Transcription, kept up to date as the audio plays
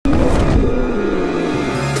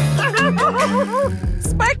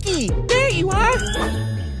Sparky, there you are.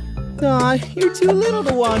 Aw, you're too little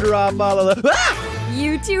to wander off all alone. Ah!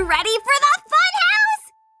 You two ready for the fun house?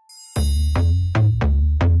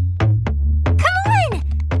 Come on!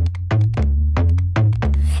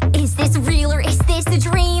 Is this real or is this a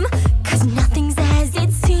dream? 'Cause nothing's as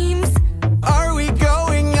it seems. Are we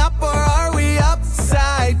going up or are we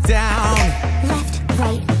upside down? Left,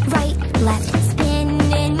 right, left,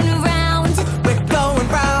 spinning round. We're going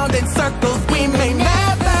round in circles, we may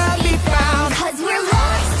never be found. 'Cause we're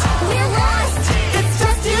lost, It's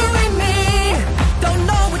just you and me. Don't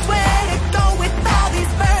know which way to go with all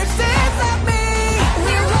these versions of me.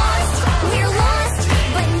 we're lost,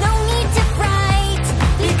 but no need to fright.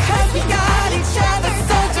 Because we got each other,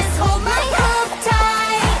 so just hold my hand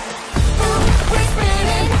tight. Ooh, we're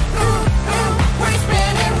spinning, ooh, we're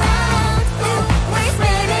spinning round. Ooh, we're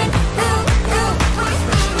spinning, ooh, we're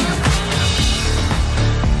spinning.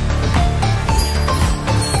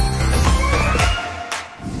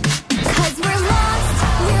 'Cause we're lost,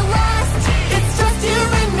 It's just you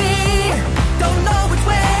and me. Don't know which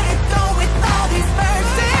way to go with all these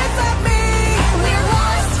versions of me.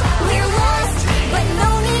 we're lost, but no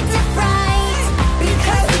need to fright.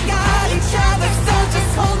 Because we got each other, so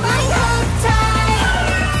just hold my hand tight.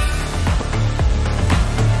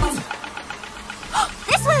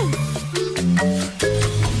 This way!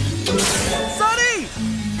 Sunny!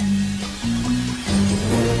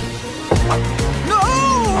 No!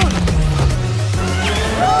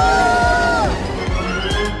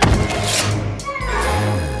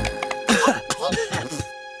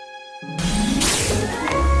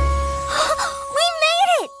 We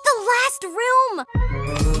made it! The last room!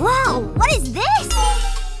 Wow, what is this?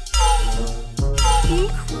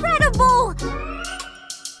 Incredible!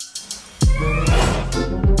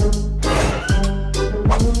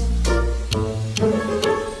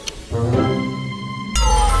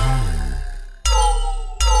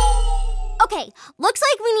 Okay, looks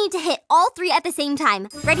like we need to hit all three at the same time.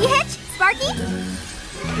 Ready, Hitch? Sparky?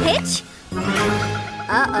 Hitch?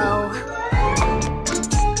 Uh-oh.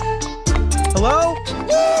 Hello?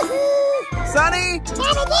 Sunny?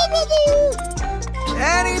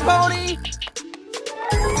 Annie Pony?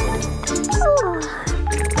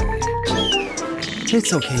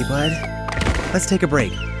 It's okay, bud. Let's take a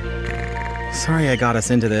break. Sorry I got us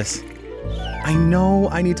into this. I know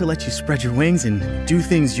I need to let you spread your wings and do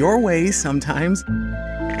things your way sometimes.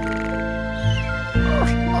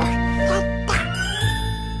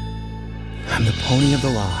 I'm the pony of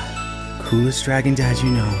the law. Coolest dragon dad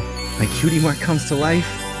you know. My cutie mark comes to life,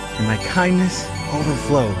 and my kindness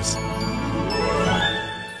overflows.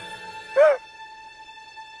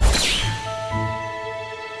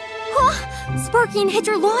 Sparky and Hitch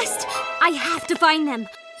are lost. I have to find them.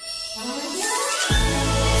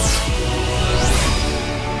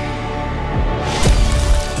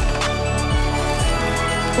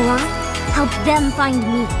 Or help them find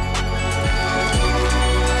me.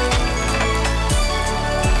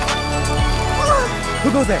 Who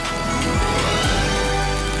goes there?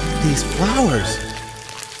 These flowers.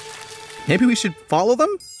 Maybe we should follow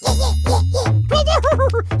them?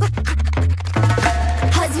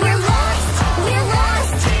 'Cause we're lost,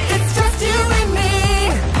 It's just you and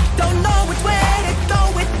me. Don't know which way to go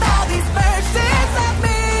with all these versions of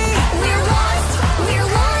me. we're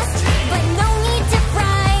lost, but no need to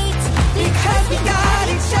fright. Because we got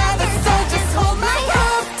each other, so just hold my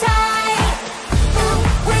hand tight. Ooh,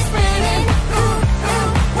 we're spinning, ooh,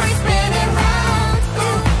 we're spinning round.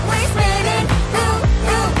 Ooh, we're spinning, ooh,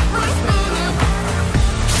 we're spinning.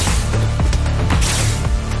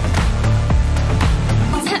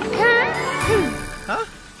 Huh?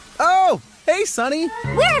 Oh, hey, Sunny.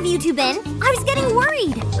 Where have you two been? I was getting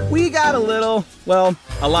worried. We got a little, well,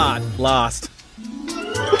 a lot lost.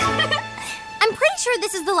 I'm pretty sure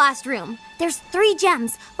this is the last room. There's 3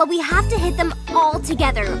 gems, but we have to hit them all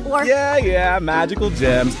together, or... Yeah, magical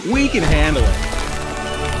gems. We can handle it.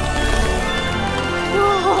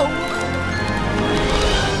 Whoa!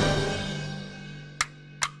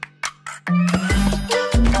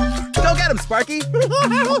 Go get him, Sparky.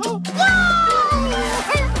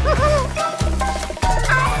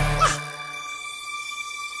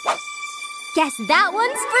 Guess that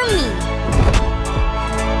one's for me.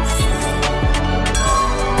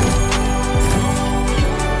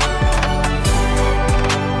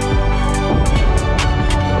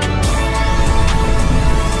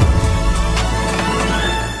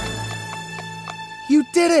 You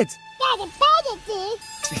did it!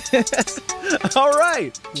 All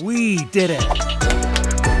right, we did it.